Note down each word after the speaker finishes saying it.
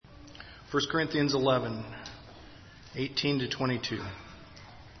1 Corinthians 11, 18 to 22.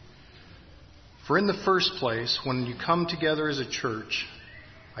 For in the first place, when you come together as a church,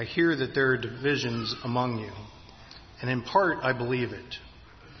 I hear that there are divisions among you, and in part I believe it.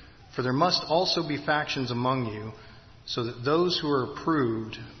 For there must also be factions among you, so that those who are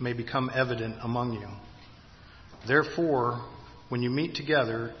approved may become evident among you. Therefore, when you meet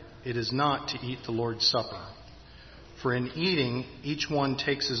together, it is not to eat the Lord's Supper. For in eating, each one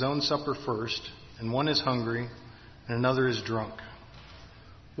takes his own supper first, and one is hungry, and another is drunk.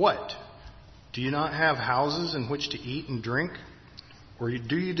 What? Do you not have houses in which to eat and drink? Or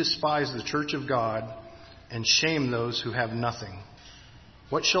do you despise the church of God and shame those who have nothing?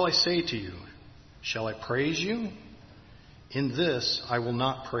 What shall I say to you? Shall I praise you? In this I will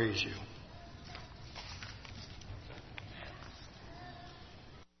not praise you.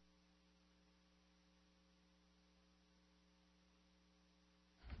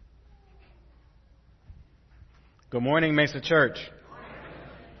 Good morning, Mesa Church.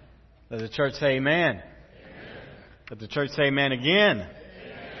 Let the church say amen. Amen. Let the church say amen again. Amen.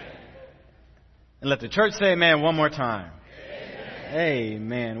 And let the church say amen one more time. Amen.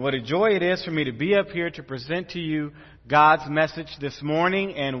 Amen. What a joy it is for me to be up here to present to you God's message this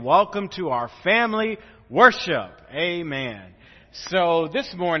morning, and welcome to our family worship. Amen. So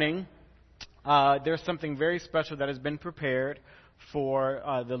this morning, there's something very special that has been prepared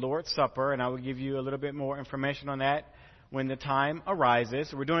for the Lord's Supper, and I will give you a little bit more information on that when the time arises.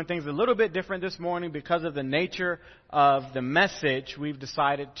 So we're doing things a little bit different this morning because of the nature of the message. We've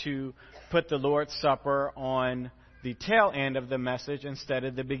decided to put the Lord's Supper on the tail end of the message instead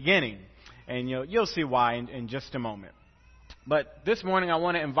of the beginning, and you'll see why in just a moment. But this morning I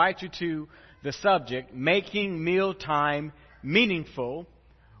want to invite you to the subject, making mealtime meaningful,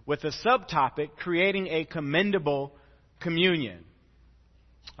 with a subtopic, creating a commendable communion.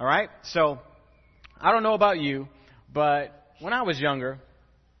 All right, so I don't know about you, but when I was younger,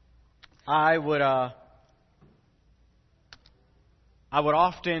 I would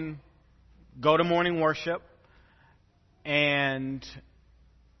often go to morning worship, and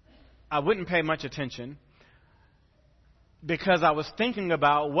I wouldn't pay much attention because I was thinking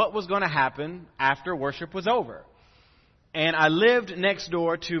about what was going to happen after worship was over. And I lived next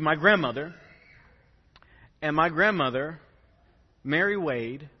door to my grandmother, and my grandmother, Mary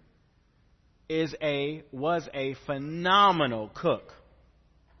Wade, was a phenomenal cook.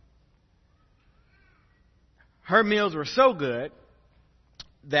 Her meals were so good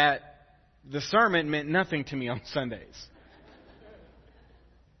that the sermon meant nothing to me on Sundays.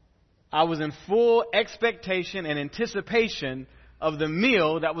 I was in full expectation and anticipation of the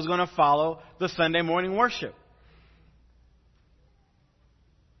meal that was going to follow the Sunday morning worship.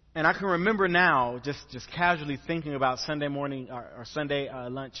 And I can remember now, just casually thinking about Sunday morning or Sunday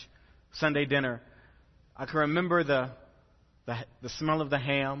lunch, Sunday dinner. I can remember the smell of the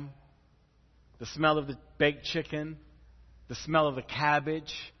ham, the smell of the baked chicken, the smell of the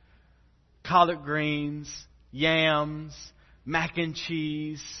cabbage, collard greens, yams, mac and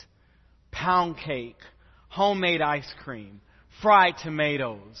cheese, pound cake, homemade ice cream, fried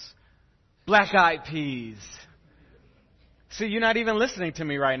tomatoes, black-eyed peas. See, you're not even listening to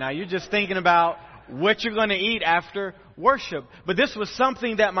me right now. You're just thinking about what you're going to eat after worship. But this was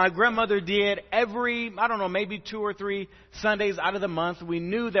something that my grandmother did every, maybe 2 or 3 Sundays out of the month. We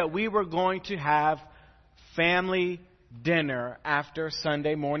knew that we were going to have family dinner after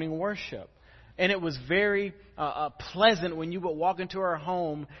Sunday morning worship. And it was very pleasant when you would walk into her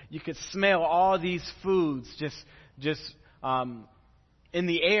home. You could smell all these foods just in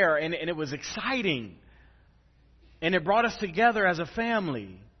the air, and it was exciting. And it brought us together as a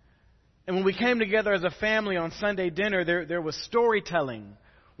family. And when we came together as a family on Sunday dinner, there was storytelling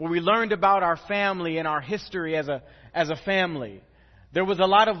where we learned about our family and our history as a family. There was a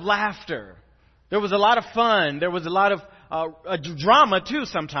lot of laughter. There was a lot of fun. There was a lot of drama too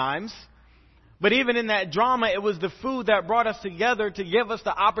sometimes. But even in that drama, it was the food that brought us together to give us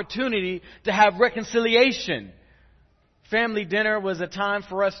the opportunity to have reconciliation. Family dinner was a time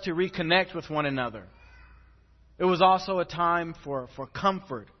for us to reconnect with one another. It was also a time for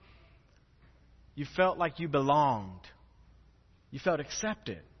comfort. You felt like you belonged. You felt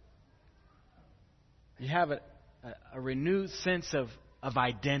accepted. You have a renewed sense of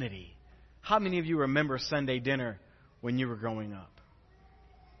identity. How many of you remember Sunday dinner when you were growing up?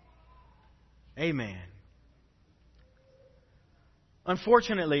 Amen.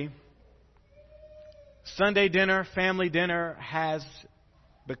 Unfortunately, Sunday dinner, family dinner, has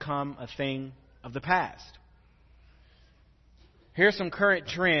become a thing of the past. Here's some current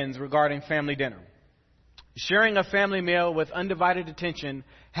trends regarding family dinner. Sharing a family meal with undivided attention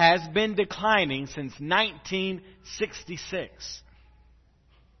has been declining since 1966.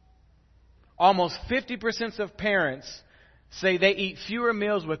 Almost 50% of parents say they eat fewer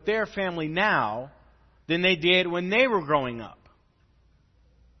meals with their family now than they did when they were growing up.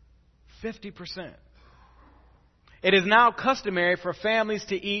 50%. It is now customary for families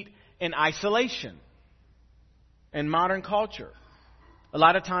to eat in isolation in modern culture. A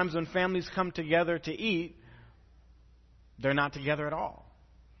lot of times when families come together to eat, they're not together at all.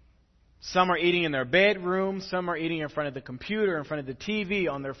 Some are eating in their bedroom. Some are eating in front of the computer, in front of the TV,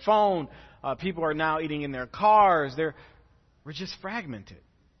 on their phone. People are now eating in their cars. We're just fragmented.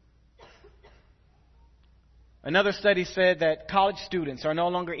 Another study said that college students are no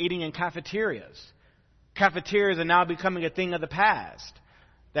longer eating in cafeterias. Cafeterias are now becoming a thing of the past.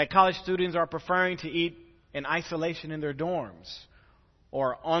 That college students are preferring to eat in isolation in their dorms,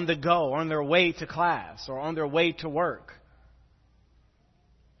 or on the go, on their way to class, or on their way to work.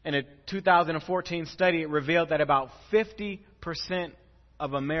 In a 2014 study, it revealed that about 50%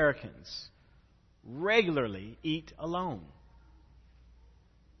 of Americans regularly eat alone.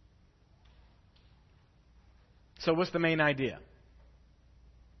 So what's the main idea?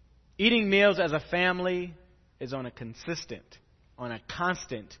 Eating meals as a family is on a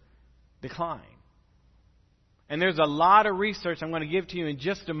constant decline. And there's a lot of research I'm going to give to you in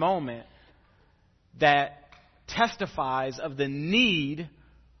just a moment that testifies of the need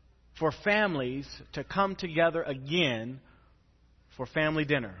for families to come together again for family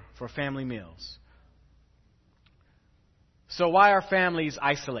dinner, for family meals. So why are families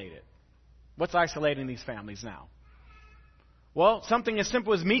isolated? What's isolating these families now? Well, something as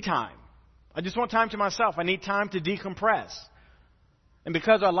simple as me time. I just want time to myself. I need time to decompress. And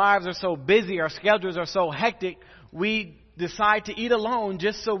because our lives are so busy, our schedules are so hectic, we decide to eat alone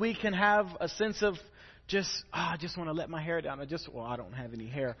just so we can have a sense of I just want to let my hair down. I don't have any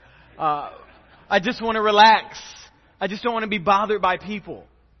hair. I just want to relax. I just don't want to be bothered by people.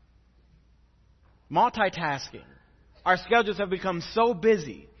 Multitasking. Our schedules have become so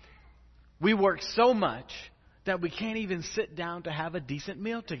busy. We work so much that we can't even sit down to have a decent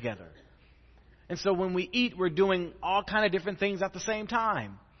meal together. And so when we eat, we're doing all kind of different things at the same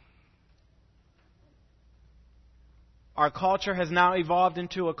time. Our culture has now evolved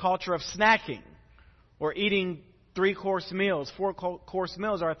into a culture of snacking, or eating 3-course meals. 4-course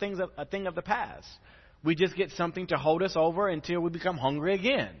meals are a thing of the past. We just get something to hold us over until we become hungry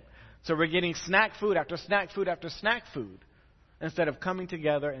again. So we're getting snack food after snack food after snack food, instead of coming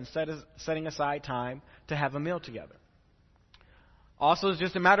together and setting aside time to have a meal together. Also, it's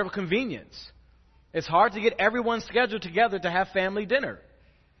just a matter of convenience. It's hard to get everyone scheduled together to have family dinner.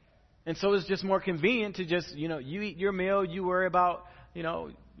 And so it's just more convenient to just, you eat your meal, you worry about,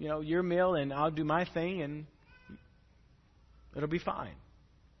 your meal, and I'll do my thing, and it'll be fine.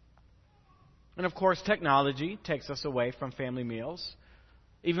 And of course, technology takes us away from family meals.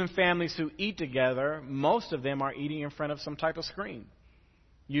 Even families who eat together, most of them are eating in front of some type of screen.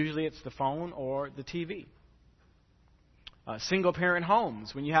 Usually it's the phone or the TV. Single-parent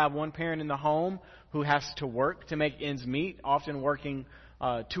homes. When you have one parent in the home who has to work to make ends meet, often working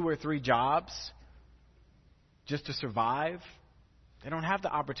 2 or 3 jobs just to survive, they don't have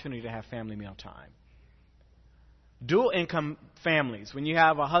the opportunity to have family meal time. Dual-income families. When you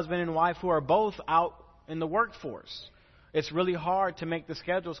have a husband and wife who are both out in the workforce, it's really hard to make the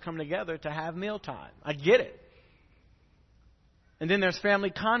schedules come together to have mealtime. I get it. And then there's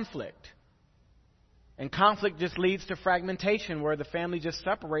family conflict. And conflict just leads to fragmentation, where the family just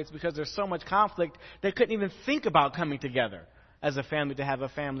separates because there's so much conflict they couldn't even think about coming together as a family to have a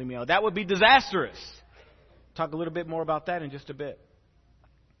family meal. That would be disastrous. Talk a little bit more about that in just a bit.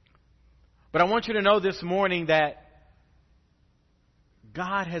 But I want you to know this morning that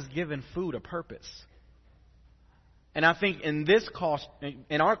God has given food a purpose. And I think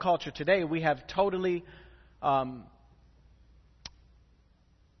in our culture today, we have totally,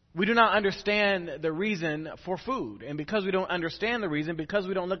 we do not understand the reason for food. And because we don't understand the reason, because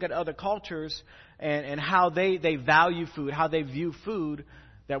we don't look at other cultures and how they value food, how they view food,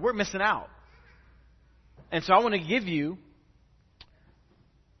 that we're missing out. And so I want to give you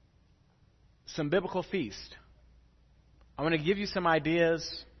some biblical feast. I want to give you some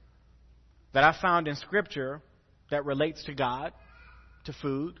ideas that I found in Scripture that relates to God, to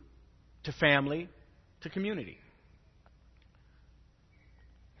food, to family, to community.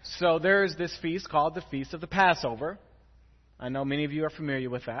 So there is this feast called the Feast of the Passover. I know many of you are familiar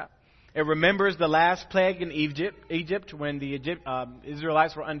with that. It remembers the last plague in Egypt when the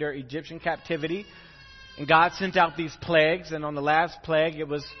Israelites were under Egyptian captivity. And God sent out these plagues, and on the last plague, it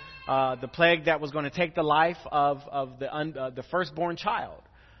was the plague that was going to take the life of the firstborn child.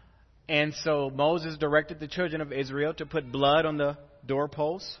 And so Moses directed the children of Israel to put blood on the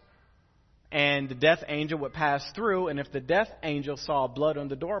doorposts, and the death angel would pass through. And if the death angel saw blood on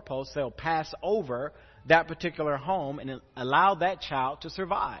the doorpost, they'll pass over that particular home and allow that child to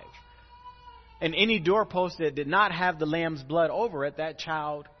survive. And any doorpost that did not have the lamb's blood over it, that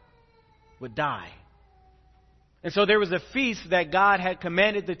child would die. And so there was a feast that God had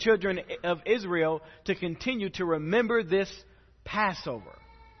commanded the children of Israel to continue to remember this Passover,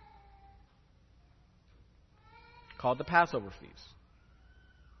 called the Passover feast.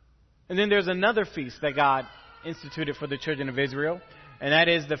 And then there's another feast that God instituted for the children of Israel, and that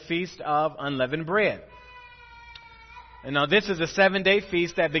is the Feast of Unleavened Bread. And now this is a 7-day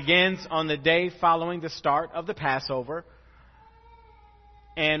feast that begins on the day following the start of the Passover.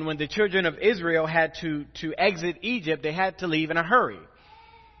 And when the children of Israel had to exit Egypt, they had to leave in a hurry.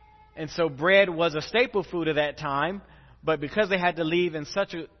 And so bread was a staple food at that time, but because they had to leave in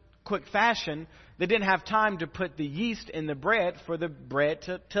such a quick fashion, they didn't have time to put the yeast in the bread for the bread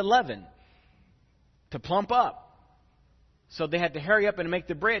to leaven, to plump up. So they had to hurry up and make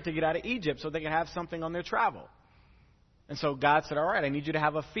the bread to get out of Egypt so they could have something on their travel. And so God said, all right, I need you to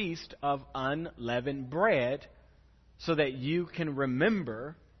have a feast of unleavened bread so that you can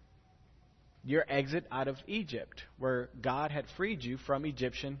remember your exit out of Egypt, where God had freed you from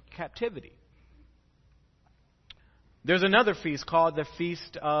Egyptian captivity. There's another feast called the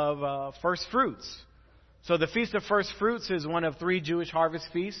Feast of First Fruits. So the Feast of First Fruits is one of 3 Jewish harvest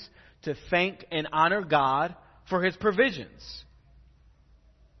feasts to thank and honor God for His provisions.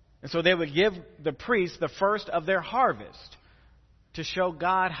 And so they would give the priest the first of their harvest to show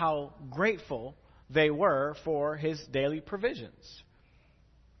God how grateful they were for His daily provisions.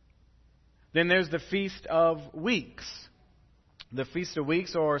 Then there's the Feast of Weeks. The Feast of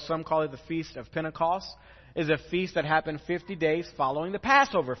Weeks, or some call it the Feast of Pentecost, is a feast that happened 50 days following the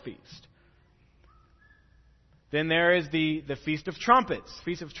Passover feast. Then there is the Feast of Trumpets.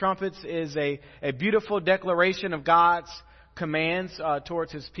 Feast of Trumpets is a beautiful declaration of God's commands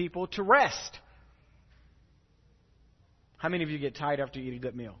towards His people to rest. How many of you get tired after you eat a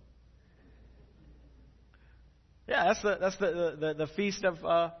good meal? Yeah, that's the Feast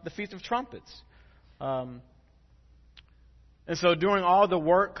of Trumpets. And so during all the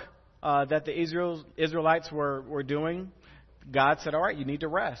work that the Israelites were doing, God said, all right, you need to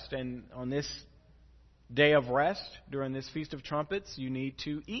rest. And on this day of rest, during this Feast of Trumpets, you need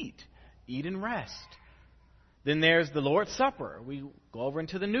to eat and rest. Then there's the Lord's Supper. We go over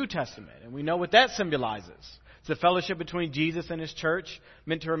into the New Testament, and we know what that symbolizes. It's the fellowship between Jesus and His church,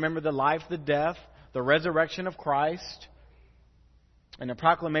 meant to remember the life, the death, the resurrection of Christ, and the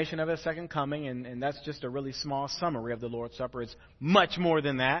proclamation of His second coming. And that's just a really small summary of the Lord's Supper. It's much more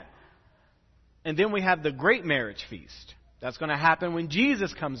than that. And then we have the Great Marriage Feast. That's going to happen when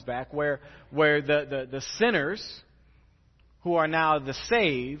Jesus comes back, where the sinners who are now the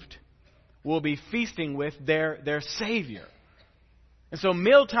saved will be feasting with their Savior. And so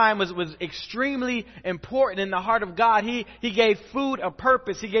mealtime was extremely important in the heart of God. He gave food a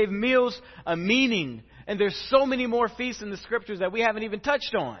purpose. He gave meals a meaning. And there's so many more feasts in the Scriptures that we haven't even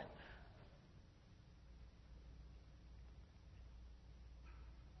touched on.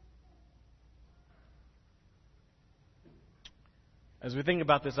 As we think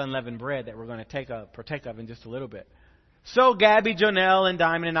about this unleavened bread that we're going to partake of in just a little bit. So Gabby, Jonelle, and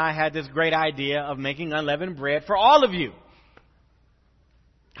Diamond and I had this great idea of making unleavened bread for all of you.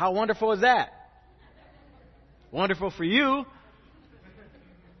 How wonderful is that? Wonderful for you.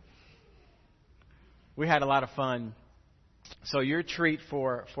 We had a lot of fun. So your treat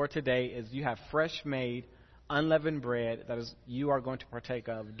for today is you have fresh made unleavened bread that is you are going to partake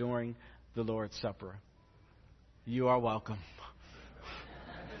of during the Lord's Supper. You are welcome.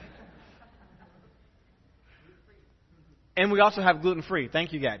 And we also have gluten-free.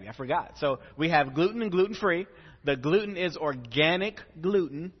 Thank you, Gabby. I forgot. So we have gluten and gluten-free. The gluten is organic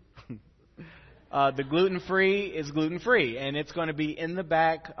gluten. The gluten-free is gluten-free. And it's going to be in the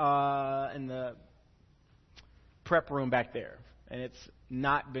back, in the prep room back there. And it's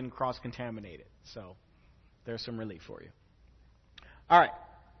not been cross-contaminated. So there's some relief for you. All right.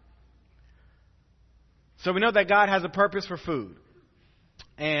 So we know that God has a purpose for food.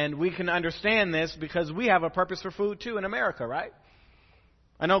 And we can understand this because we have a purpose for food too in America, right?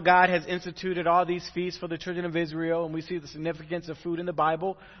 I know God has instituted all these feasts for the children of Israel, and we see the significance of food in the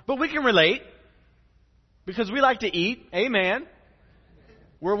Bible. But we can relate because we like to eat. Amen.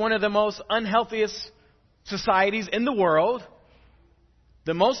 We're one of the most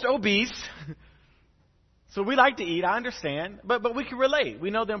So we like to eat, I understand, but we can relate. We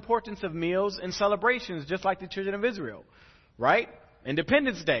know the importance of meals and celebrations, just like the children of Israel, right?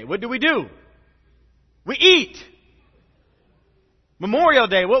 Independence Day, what do? We eat. Memorial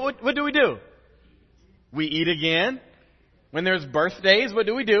Day, what do? We eat again. When there's birthdays, what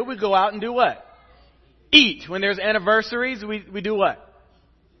do? We go out and do what? Eat. When there's anniversaries, we do what?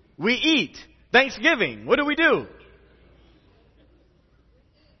 We eat. Thanksgiving, what do?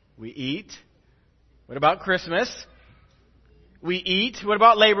 We eat. What about Christmas? We eat. What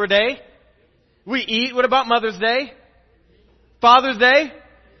about Labor Day? We eat. What about Mother's Day? Father's Day?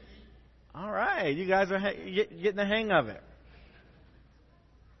 All right, you guys are getting the hang of it.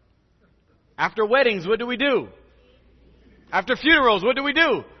 After weddings, what do? After funerals, what do?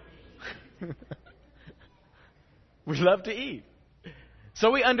 We love to eat.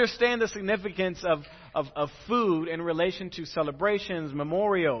 So we understand the significance of food in relation to celebrations,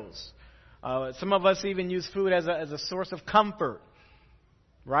 memorials. Some of us even use food as a source of comfort,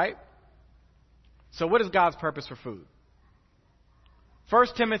 right? So what is God's purpose for food? 1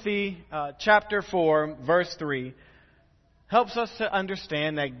 Timothy chapter 4, verse 3 helps us to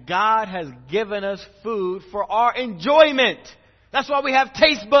understand that God has given us food for our enjoyment. That's why we have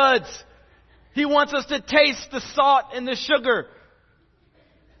taste buds. He wants us to taste the salt and the sugar.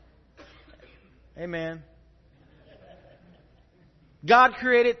 Amen. God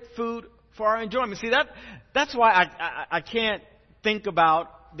created food for our enjoyment. See, that's why I can't think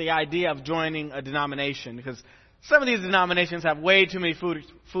about the idea of joining a denomination, because some of these denominations have way too many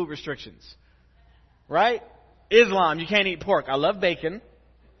food restrictions. Right? Islam, you can't eat pork. I love bacon.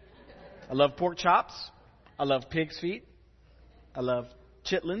 I love pork chops. I love pig's feet. I love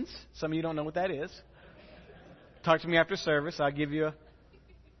chitlins. Some of you don't know what that is. Talk to me after service. I'll give you a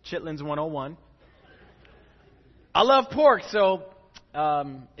chitlins 101. I love pork, so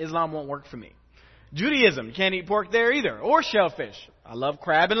Islam won't work for me. Judaism, you can't eat pork there either, or shellfish. I love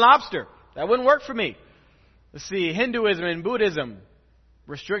crab and lobster. That wouldn't work for me. Let's see, Hinduism and Buddhism,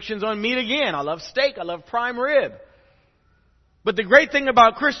 restrictions on meat again. I love steak. I love prime rib. But the great thing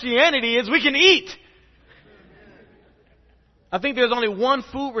about Christianity is we can eat. I think there's only one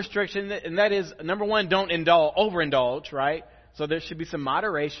food restriction, and that is, number one, don't overindulge, right? So there should be some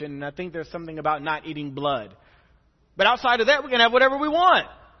moderation, and I think there's something about not eating blood. But outside of that, we can have whatever we want.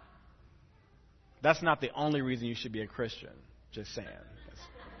 That's not the only reason you should be a Christian. Just saying.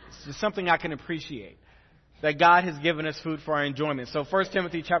 It's just something I can appreciate. That God has given us food for our enjoyment. So 1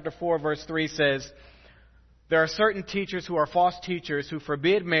 Timothy chapter 4, verse 3 says, there are certain teachers who are false teachers who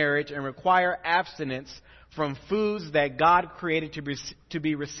forbid marriage and require abstinence from foods that God created to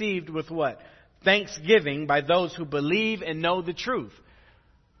be received with what? Thanksgiving by those who believe and know the truth.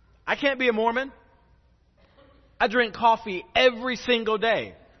 I can't be a Mormon. I drink coffee every single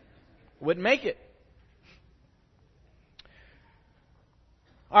day. Wouldn't make it.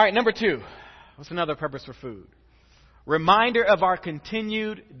 All right, number 2. What's another purpose for food? Reminder of our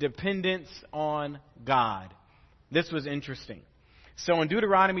continued dependence on God. This was interesting. So in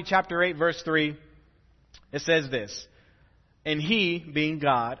Deuteronomy chapter 8, verse 3, it says this, and He, being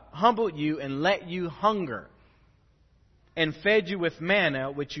God, humbled you and let you hunger, and fed you with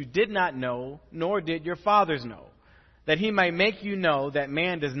manna, which you did not know, nor did your fathers know, that He might make you know that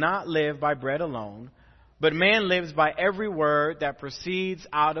man does not live by bread alone, but man lives by every word that proceeds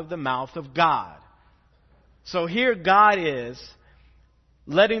out of the mouth of God. So here God is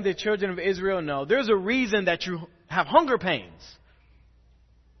letting the children of Israel know there's a reason that you have hunger pains.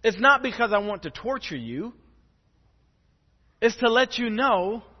 It's not because I want to torture you. It's to let you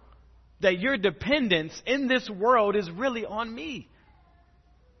know that your dependence in this world is really on me.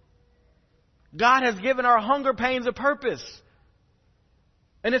 God has given our hunger pains a purpose.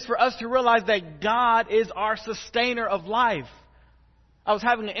 And it's for us to realize that God is our sustainer of life. I was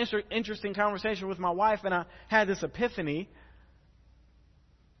having an interesting conversation with my wife, and I had this epiphany.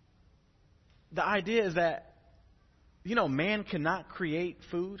 The idea is that, man cannot create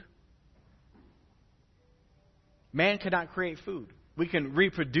food. Man cannot create food. We can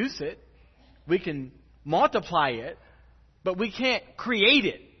reproduce it. We can multiply it. But we can't create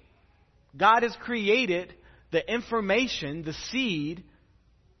it. God has created the information, the seed,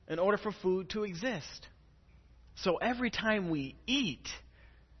 in order for food to exist. So every time we eat,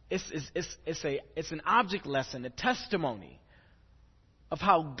 it's an object lesson, a testimony of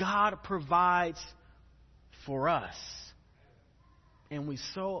how God provides for us. And we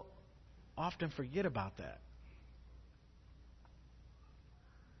so often forget about that.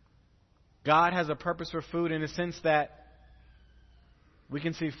 God has a purpose for food in the sense that we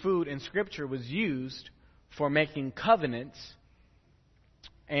can see food in Scripture was used for making covenants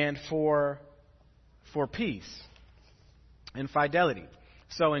and for for peace and fidelity.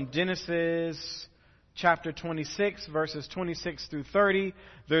 So in Genesis chapter 26, verses 26 through 30,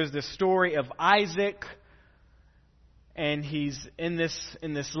 there's the story of Isaac, and he's in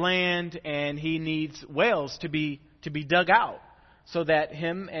this land, and he needs wells to be dug out so that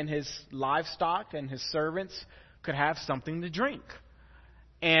him and his livestock and his servants could have something to drink.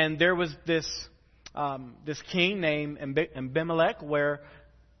 And there was this king named Abimelech, where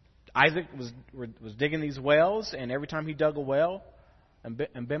Isaac was digging these wells, and every time he dug a well,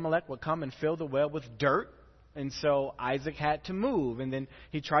 Abimelech would come and fill the well with dirt. And so Isaac had to move. And then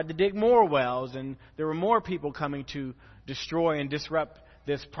he tried to dig more wells, and there were more people coming to destroy and disrupt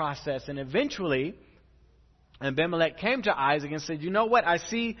this process. And eventually, Abimelech came to Isaac and said, "You know what? I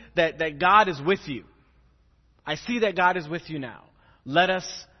see that God is with you. I see that God is with you now. Let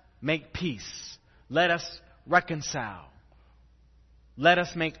us make peace. Let us reconcile. Let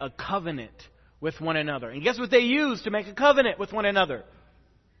us make a covenant with one another." And guess what they used to make a covenant with one another?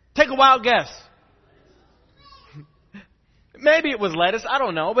 Take a wild guess. Maybe it was lettuce. I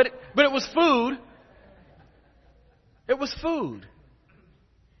don't know. But it was food. It was food.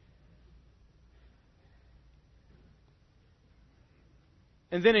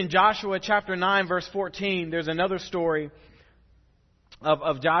 And then in Joshua chapter 9, verse 14, there's another story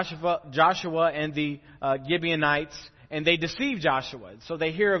of Joshua and the Gibeonites. And they deceive Joshua. So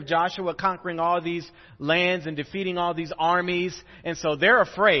they hear of Joshua conquering all these lands and defeating all these armies. And so they're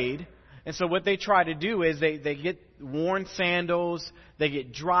afraid. And so what they try to do is they get worn sandals. They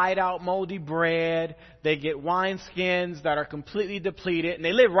get dried out moldy bread. They get wineskins that are completely depleted. And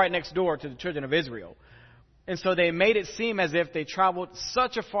they live right next door to the children of Israel. And so they made it seem as if they traveled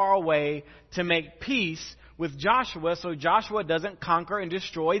such a far way to make peace with Joshua, so Joshua doesn't conquer and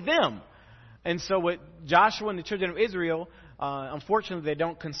destroy them. And so with Joshua and the children of Israel, unfortunately, they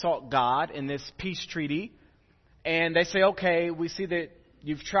don't consult God in this peace treaty. And they say, okay, we see that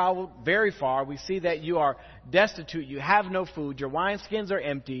you've traveled very far. We see that you are destitute. You have no food. Your wineskins are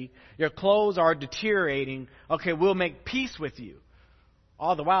empty. Your clothes are deteriorating. Okay, we'll make peace with you.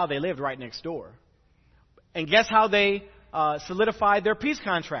 All the while, they lived right next door. And guess how they solidified their peace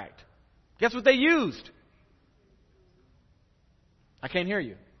contract? Guess what they used? I can't hear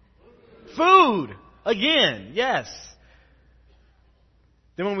you. Food. Again, yes.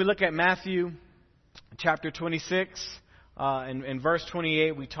 Then when we look at Matthew chapter 26, in verse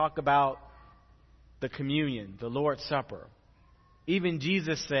 28, we talk about the communion, the Lord's Supper. Even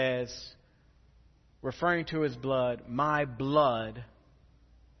Jesus says, referring to his blood, "My blood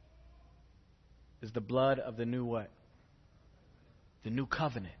is the blood of the new what? The new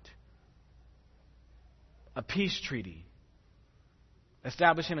covenant. A peace treaty.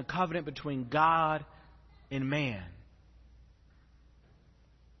 Establishing a covenant between God and man."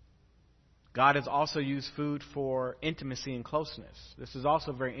 God has also used food for intimacy and closeness. This is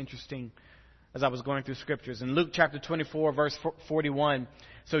also very interesting as I was going through scriptures. In Luke chapter 24, verse 41,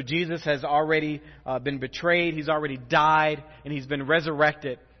 so Jesus has already been betrayed, he's already died, and he's been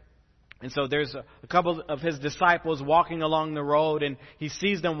resurrected. And so there's a couple of his disciples walking along the road, and he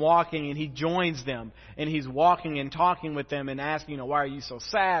sees them walking, and he joins them. And he's walking and talking with them and asking, "Why are you so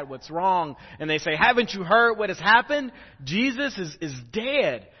sad? What's wrong?" And they say, "Haven't you heard what has happened? Jesus is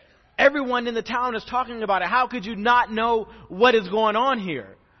dead. Everyone in the town is talking about it. How could you not know what is going on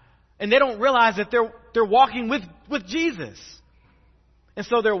here?" And they don't realize that they're walking with Jesus. And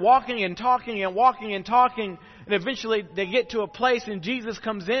so they're walking and talking and walking and talking. And eventually they get to a place and Jesus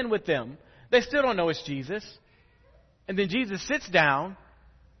comes in with them. They still don't know it's Jesus. And then Jesus sits down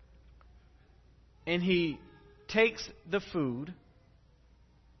and he takes the food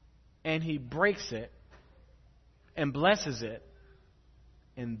and he breaks it and blesses it.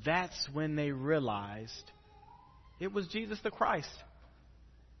 And that's when they realized it was Jesus the Christ.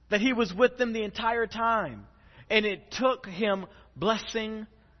 That he was with them the entire time. And it took him blessing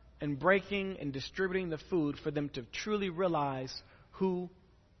and breaking and distributing the food for them to truly realize who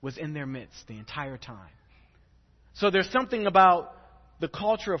was in their midst the entire time. So there's something about the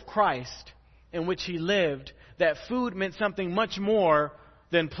culture of Christ in which he lived that food meant something much more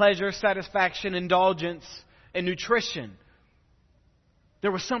than pleasure, satisfaction, indulgence, and nutrition.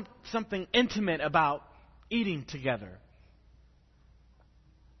 There was something intimate about eating together.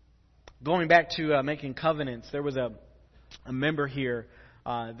 Going back to making covenants, there was a member here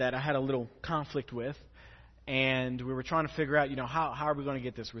that I had a little conflict with, and we were trying to figure out, how are we going to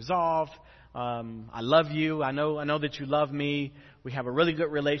get this resolved? I love you. I know that you love me. We have a really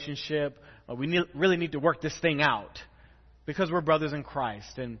good relationship. We really need to work this thing out because we're brothers in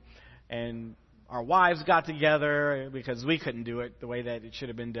Christ, and our wives got together because we couldn't do it the way that it should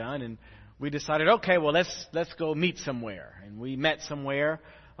have been done, and we decided, okay, well, let's go meet somewhere. And we met somewhere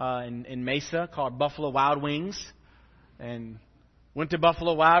in Mesa called Buffalo Wild Wings. And went to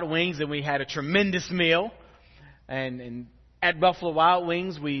Buffalo Wild Wings, and we had a tremendous meal. And at Buffalo Wild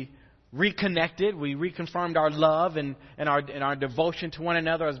Wings, we reconnected. We reconfirmed our love and our devotion to one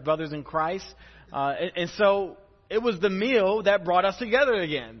another as brothers in Christ. And so it was the meal that brought us together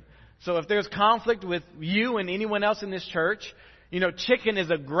again. So if there's conflict with you and anyone else in this church, chicken is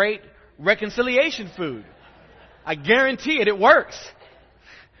a great reconciliation food. I guarantee it. It works.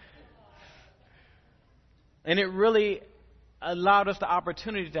 And it really allowed us the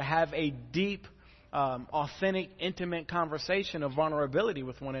opportunity to have a deep, authentic, intimate conversation of vulnerability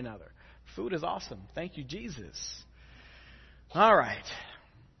with one another. Food is awesome. Thank you, Jesus. All right.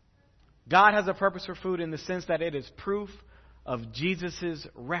 God has a purpose for food in the sense that it is proof of Jesus'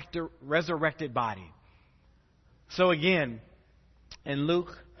 resurrected body. So again, in Luke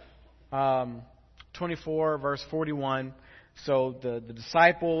 24, verse 41, so the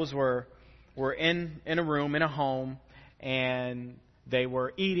disciples were in a room, in a home, and they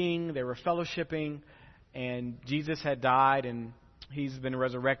were eating, they were fellowshipping, and Jesus had died, and he's been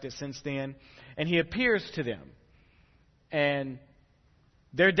resurrected since then. And he appears to them, and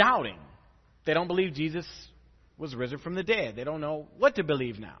they're doubting. They don't believe Jesus was risen from the dead. They don't know what to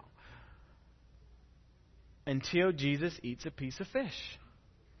believe now. Until Jesus eats a piece of fish.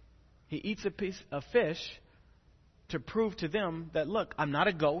 He eats a piece of fish to prove to them that, look, I'm not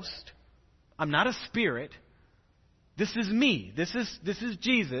a ghost. I'm not a spirit. This is me. This is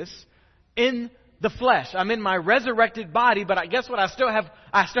Jesus in the flesh. I'm in my resurrected body, but guess what? I still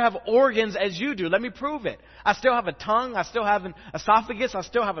have organs as you do. Let me prove it. I still have a tongue. I still have an esophagus. I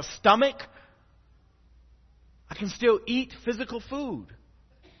still have a stomach. I can still eat physical food.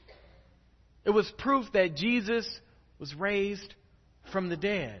 It was proof that Jesus was raised from the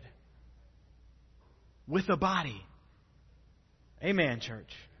dead with a body. Amen,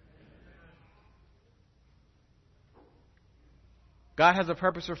 church. God has a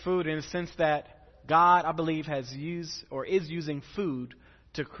purpose for food in the sense that God, I believe, has used or is using food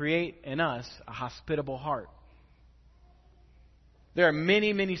to create in us a hospitable heart. There are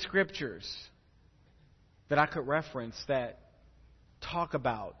many, many scriptures that I could reference that talk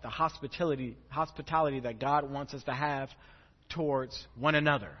about the hospitality that God wants us to have towards one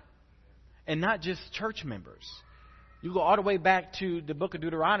another. And not just church members. You go all the way back to the book of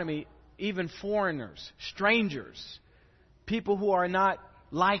Deuteronomy, even foreigners, strangers, people who are not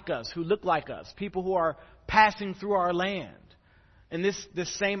like us, who look like us, people who are passing through our land. And this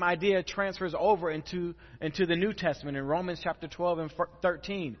same idea transfers over into the New Testament in Romans chapter 12 and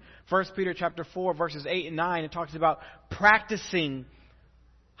 13. 1 Peter chapter 4 verses 8 and 9. It talks about practicing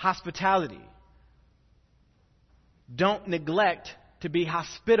hospitality. Don't neglect to be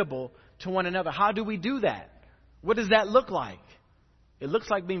hospitable to one another. How do we do that? What does that look like? It looks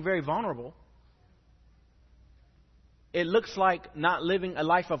like being very vulnerable. It looks like not living a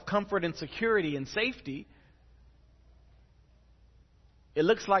life of comfort and security and safety. It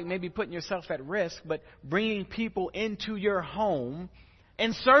looks like maybe putting yourself at risk, but bringing people into your home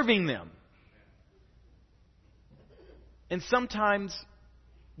and serving them. And sometimes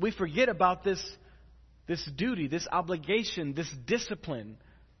we forget about this duty, this obligation, this discipline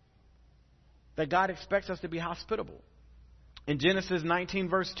that God expects us to be hospitable. In Genesis 19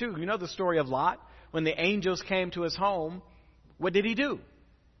 verse 2, you know the story of Lot. When the angels came to his home, what did he do?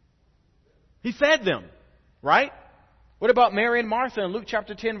 He fed them, right? What about Mary and Martha in Luke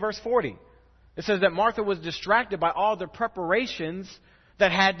chapter 10 verse 40? It says that Martha was distracted by all the preparations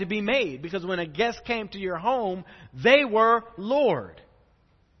that had to be made. Because when a guest came to your home, they were Lord.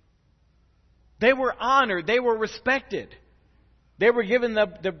 They were honored. They were respected. They were given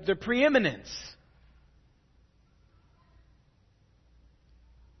the preeminence.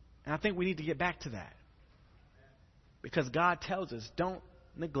 And I think we need to get back to that. Because God tells us, don't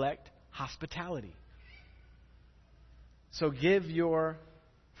neglect hospitality. So give your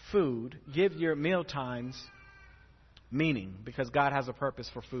food, give your meal times meaning, because God has a purpose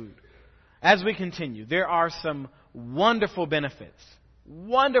for food. As we continue, there are some wonderful benefits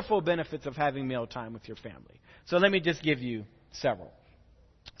of having meal time with your family. So let me just give you several.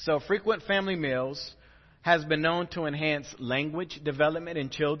 So frequent family meals has been known to enhance language development in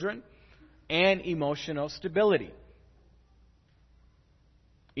children and emotional stability.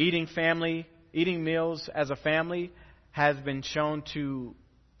 Eating meals as a family has been shown to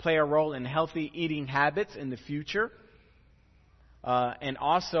play a role in healthy eating habits in the future. And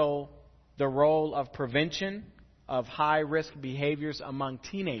also the role of prevention of high-risk behaviors among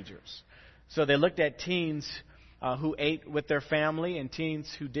teenagers. So they looked at teens who ate with their family and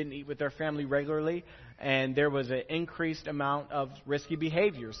teens who didn't eat with their family regularly. And there was an increased amount of risky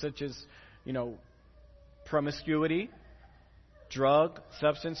behavior, such as, promiscuity, drug,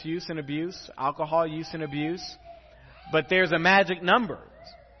 substance use and abuse, alcohol use and abuse. But there's a magic number.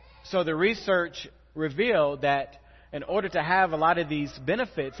 So the research revealed that in order to have a lot of these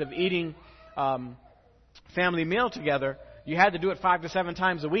benefits of eating family meal together, you had to do it 5 to 7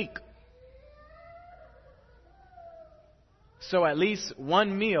 times a week. So at least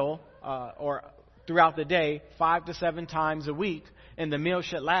one meal or throughout the day, 5 to 7 times a week, and the meal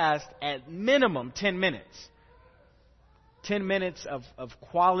should last at minimum 10 minutes. 10 minutes of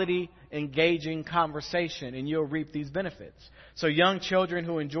quality, engaging conversation, and you'll reap these benefits. So young children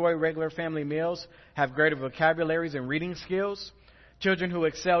who enjoy regular family meals have greater vocabularies and reading skills. Children who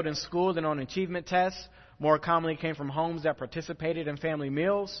excelled in school and on achievement tests more commonly came from homes that participated in family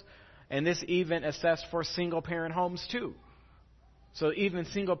meals. And this even assessed for single-parent homes too. So even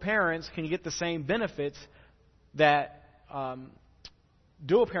single parents can get the same benefits that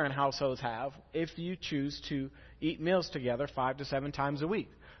dual-parent households have if you choose to eat meals together 5 to 7 times a week.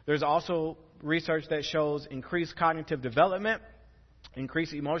 There's also research that shows increased cognitive development,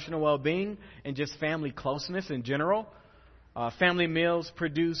 increased emotional well-being, and just family closeness in general. Family meals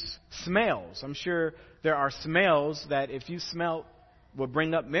produce smells. I'm sure there are smells that if you smell will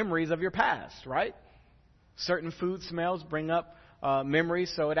bring up memories of your past, right? Certain food smells bring up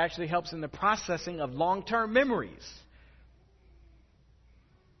memories, so it actually helps in the processing of long-term memories.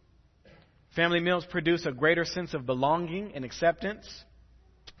 Family meals produce a greater sense of belonging and acceptance,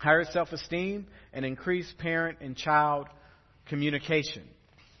 higher self-esteem, and increased parent and child communication.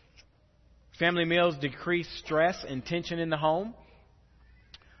 Family meals decrease stress and tension in the home.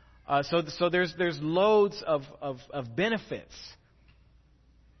 So there's loads of benefits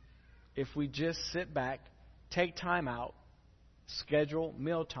if we just sit back, take time out, schedule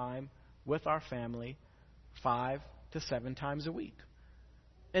meal time with our family 5 to 7 times a week.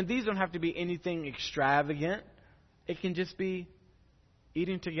 And these don't have to be anything extravagant. It can just be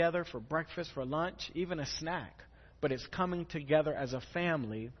eating together for breakfast, for lunch, even a snack. But it's coming together as a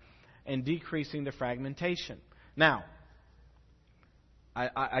family and decreasing the fragmentation. Now,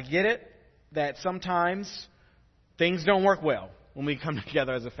 I get it that sometimes things don't work well when we come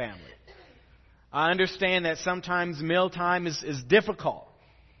together as a family. I understand that sometimes mealtime is difficult.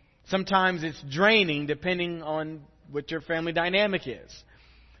 Sometimes it's draining depending on what your family dynamic is.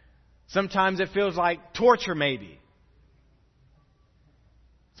 Sometimes it feels like torture maybe.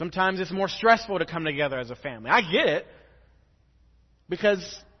 Sometimes it's more stressful to come together as a family. I get it.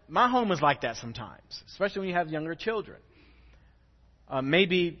 Because my home is like that sometimes, especially when you have younger children.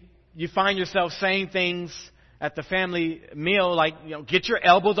 Maybe you find yourself saying things at the family meal like, get your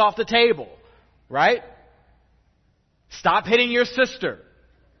elbows off the table, right? Stop hitting your sister.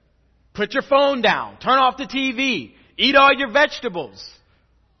 Put your phone down. Turn off the TV. Eat all your vegetables.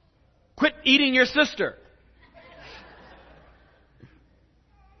 Quit eating your sister.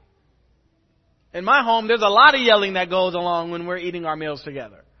 In my home, there's a lot of yelling that goes along when we're eating our meals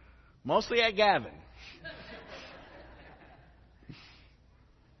together. Mostly at Gavin.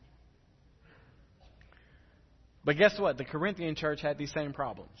 But guess what? The Corinthian church had these same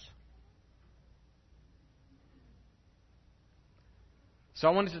problems. So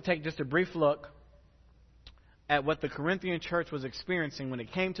I wanted to take just a brief look at what the Corinthian church was experiencing when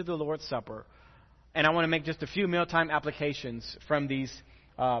it came to the Lord's Supper. And I want to make just a few mealtime applications from these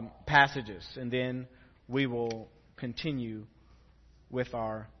passages. And then we will continue with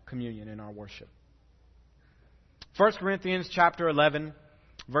our communion and our worship. 1 Corinthians chapter 11,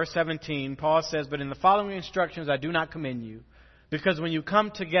 verse 17, Paul says, "But in the following instructions I do not commend you, because when you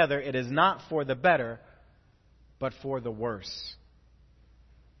come together, it is not for the better, but for the worse."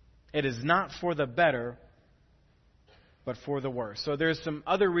 It is not for the better, but for the worse. So there's some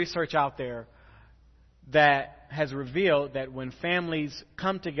other research out there that has revealed that when families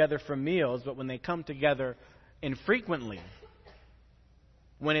come together for meals, but when they come together infrequently,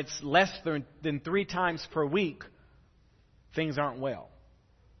 when it's less than 3 times per week, things aren't well.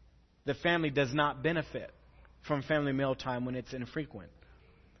 The family does not benefit from family meal time when it's infrequent.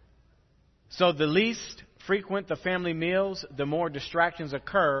 So the least frequent the family meals, the more distractions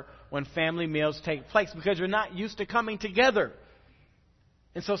occur when family meals take place because you're not used to coming together.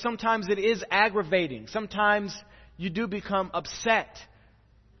 And so sometimes it is aggravating. Sometimes you do become upset,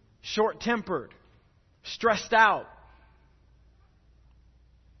 short-tempered, stressed out.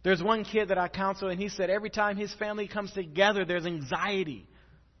 There's one kid that I counsel, and he said every time his family comes together, there's anxiety.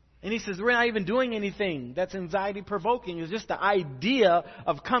 And he says, we're not even doing anything that's anxiety-provoking. It's just the idea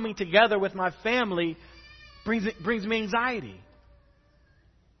of coming together with my family brings me anxiety.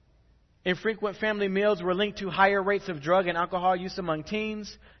 Infrequent family meals were linked to higher rates of drug and alcohol use among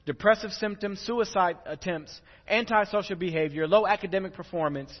teens, depressive symptoms, suicide attempts, antisocial behavior, low academic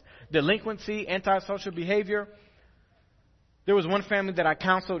performance, delinquency, antisocial behavior. There was one family that I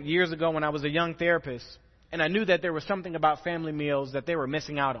counseled years ago when I was a young therapist, and I knew that there was something about family meals that they were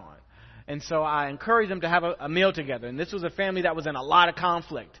missing out on. And so I encouraged them to have a meal together. And this was a family that was in a lot of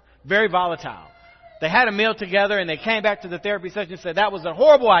conflict, very volatile. They had a meal together, and they came back to the therapy session and said, that was a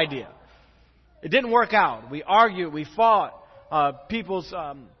horrible idea. It didn't work out. We argued. We fought. People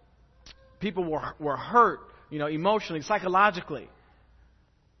were hurt, emotionally, psychologically.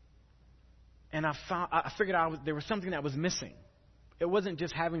 And I figured out there was something that was missing. It wasn't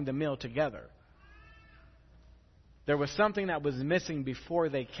just having the meal together. There was something that was missing before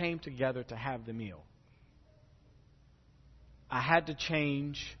they came together to have the meal. I had to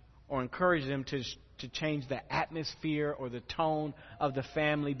change or encourage them to change the atmosphere or the tone of the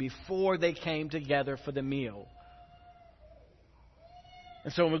family before they came together for the meal.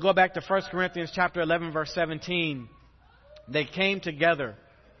 And so when we go back to 1 Corinthians chapter 11, verse 17, they came together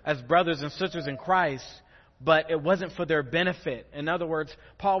as brothers and sisters in Christ, but it wasn't for their benefit. In other words,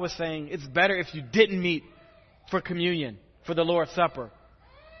 Paul was saying it's better if you didn't meet for communion, for the Lord's Supper,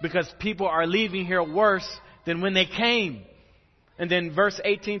 because people are leaving here worse than when they came. And then verse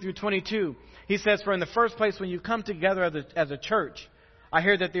 18 through 22, he says, for in the first place, when you come together as a church, I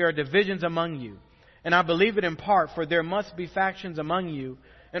hear that there are divisions among you. And I believe it in part, for there must be factions among you,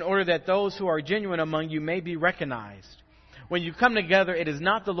 in order that those who are genuine among you may be recognized. When you come together, it is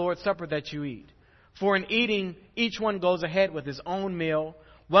not the Lord's Supper that you eat. For in eating, each one goes ahead with his own meal.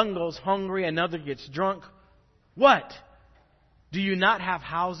 One goes hungry, another gets drunk. What? Do you not have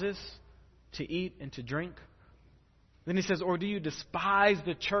houses to eat and to drink? Then he says, or do you despise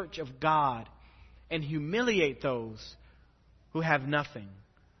the church of God and humiliate those who have nothing?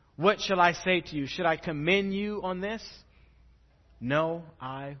 What shall I say to you? Should I commend you on this? No,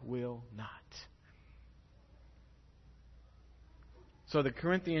 I will not. So the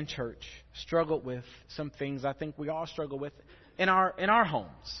Corinthian church struggled with some things I think we all struggle with in our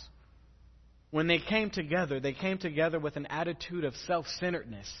homes. When they came together with an attitude of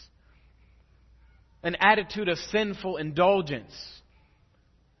self-centeredness, an attitude of sinful indulgence.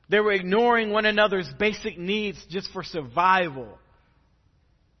 They were ignoring one another's basic needs just for survival.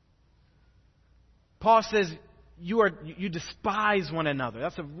 Paul says you despise one another.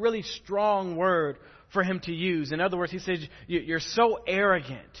 That's a really strong word for him to use. In other words, he says you're so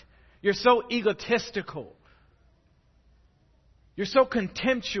arrogant. You're so egotistical. You're so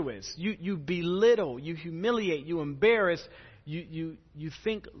contemptuous. You belittle. You humiliate. You embarrass. You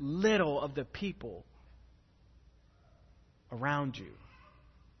think little of the people around you.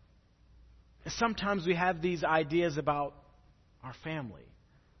 And sometimes we have these ideas about our family.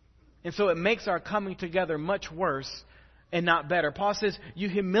 And so it makes our coming together much worse and not better. Paul says you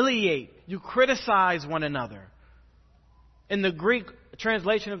humiliate, you criticize one another. In the Greek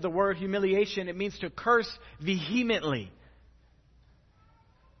translation of the word humiliation, it means to curse vehemently.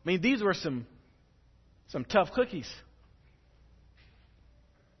 I mean, these were some tough cookies.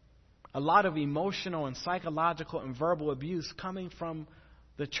 A lot of emotional and psychological and verbal abuse coming from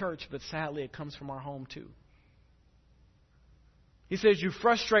the church, but sadly it comes from our home too. He says you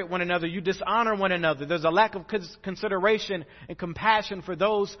frustrate one another, you dishonor one another. There's a lack of consideration and compassion for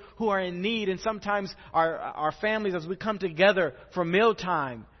those who are in need. And sometimes our families, as we come together for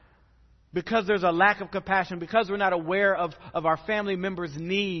mealtime, because there's a lack of compassion, because we're not aware of our family members'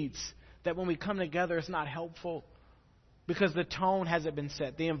 needs, that when we come together it's not helpful. Because the tone hasn't been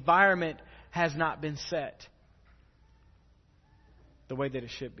set. The environment has not been set the way that it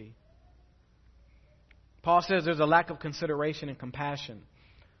should be. Paul says there's a lack of consideration and compassion.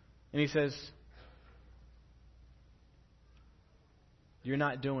 And he says, you're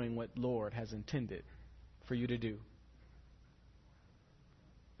not doing what Lord has intended for you to do.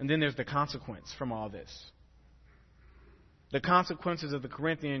 And then there's the consequence from all this. The consequences of the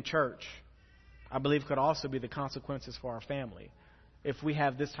Corinthian church, I believe, could also be the consequences for our family if we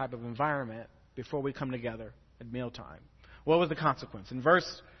have this type of environment before we come together at mealtime. What was the consequence? In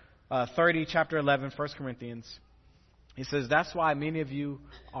verse 30, chapter 11, 1 Corinthians, he says, that's why many of you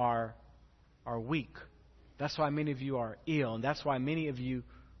are weak. That's why many of you are ill. And that's why many of you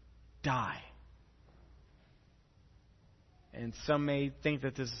die. And some may think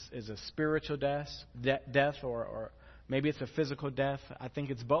that this is a spiritual death or maybe it's a physical death. I think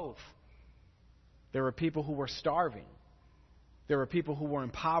it's both. There were people who were starving. There were people who were in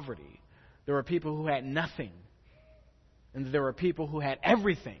poverty. There were people who had nothing. And there were people who had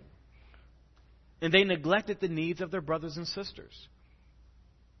everything. And they neglected the needs of their brothers and sisters.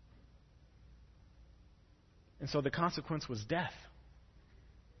 And so the consequence was death.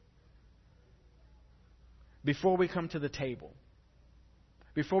 Before we come to the table,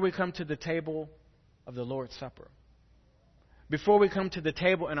 of the Lord's Supper, before we come to the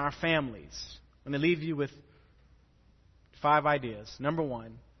table in our families, I'm going to leave you with 5 ideas. Number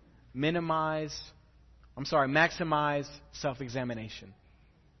 1, maximize self-examination.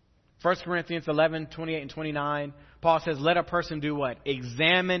 1 Corinthians 11, 28 and 29, Paul says, let a person do what?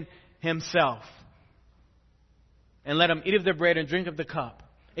 Examine himself. And let him eat of the bread and drink of the cup.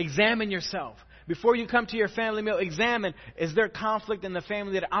 Examine yourself. Before you come to your family meal, examine, is there conflict in the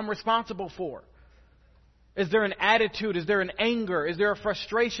family that I'm responsible for? Is there an attitude? Is there an anger? Is there a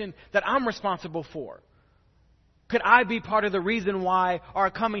frustration that I'm responsible for? Could I be part of the reason why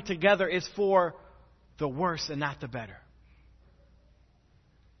our coming together is for the worse and not the better?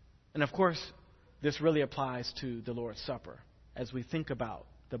 And of course, this really applies to the Lord's Supper as we think about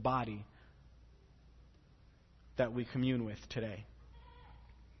the body that we commune with today.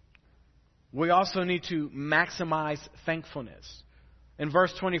 We also need to maximize thankfulness. In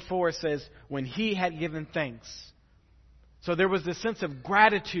verse 24 it says, when he had given thanks. So there was this sense of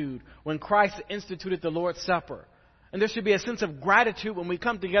gratitude when Christ instituted the Lord's Supper. And there should be a sense of gratitude when we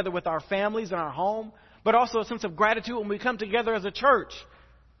come together with our families and our home, but also a sense of gratitude when we come together as a church.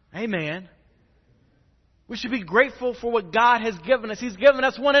 Amen. We should be grateful for what God has given us. He's given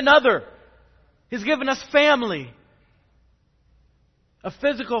us one another. He's given us family. A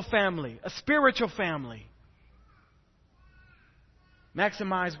physical family, a spiritual family.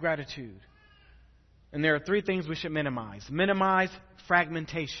 Maximize gratitude. And there are 3 things we should minimize. Minimize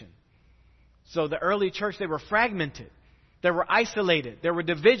fragmentation. So the early church, they were fragmented. They were isolated. There were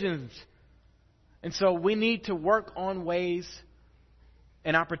divisions. And so we need to work on ways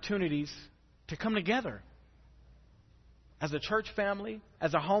and opportunities to come together. As a church family,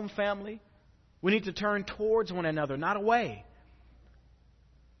 as a home family, we need to turn towards one another, not away.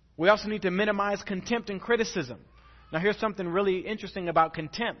 We also need to minimize contempt and criticism. Now here's something really interesting about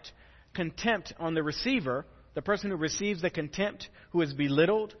contempt. Contempt on the receiver, the person who receives the contempt, who is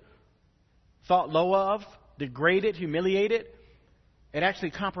belittled, thought low of, degraded, humiliated, it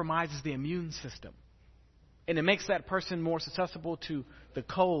actually compromises the immune system. And it makes that person more susceptible to the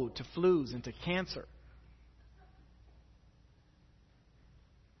cold, to flus, and to cancer.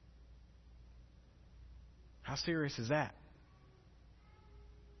 How serious is that?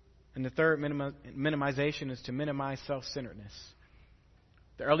 And the third minimization is to minimize self-centeredness.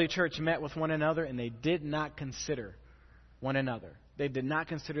 The early church met with one another and they did not consider one another. They did not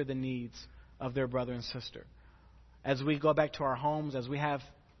consider the needs of their brother and sister. As we go back to our homes, as we have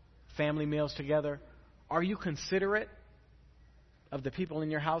family meals together, are you considerate of the people in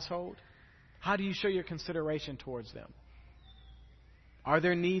your household? How do you show your consideration towards them? Are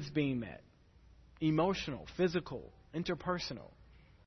their needs being met? Emotional, physical, interpersonal.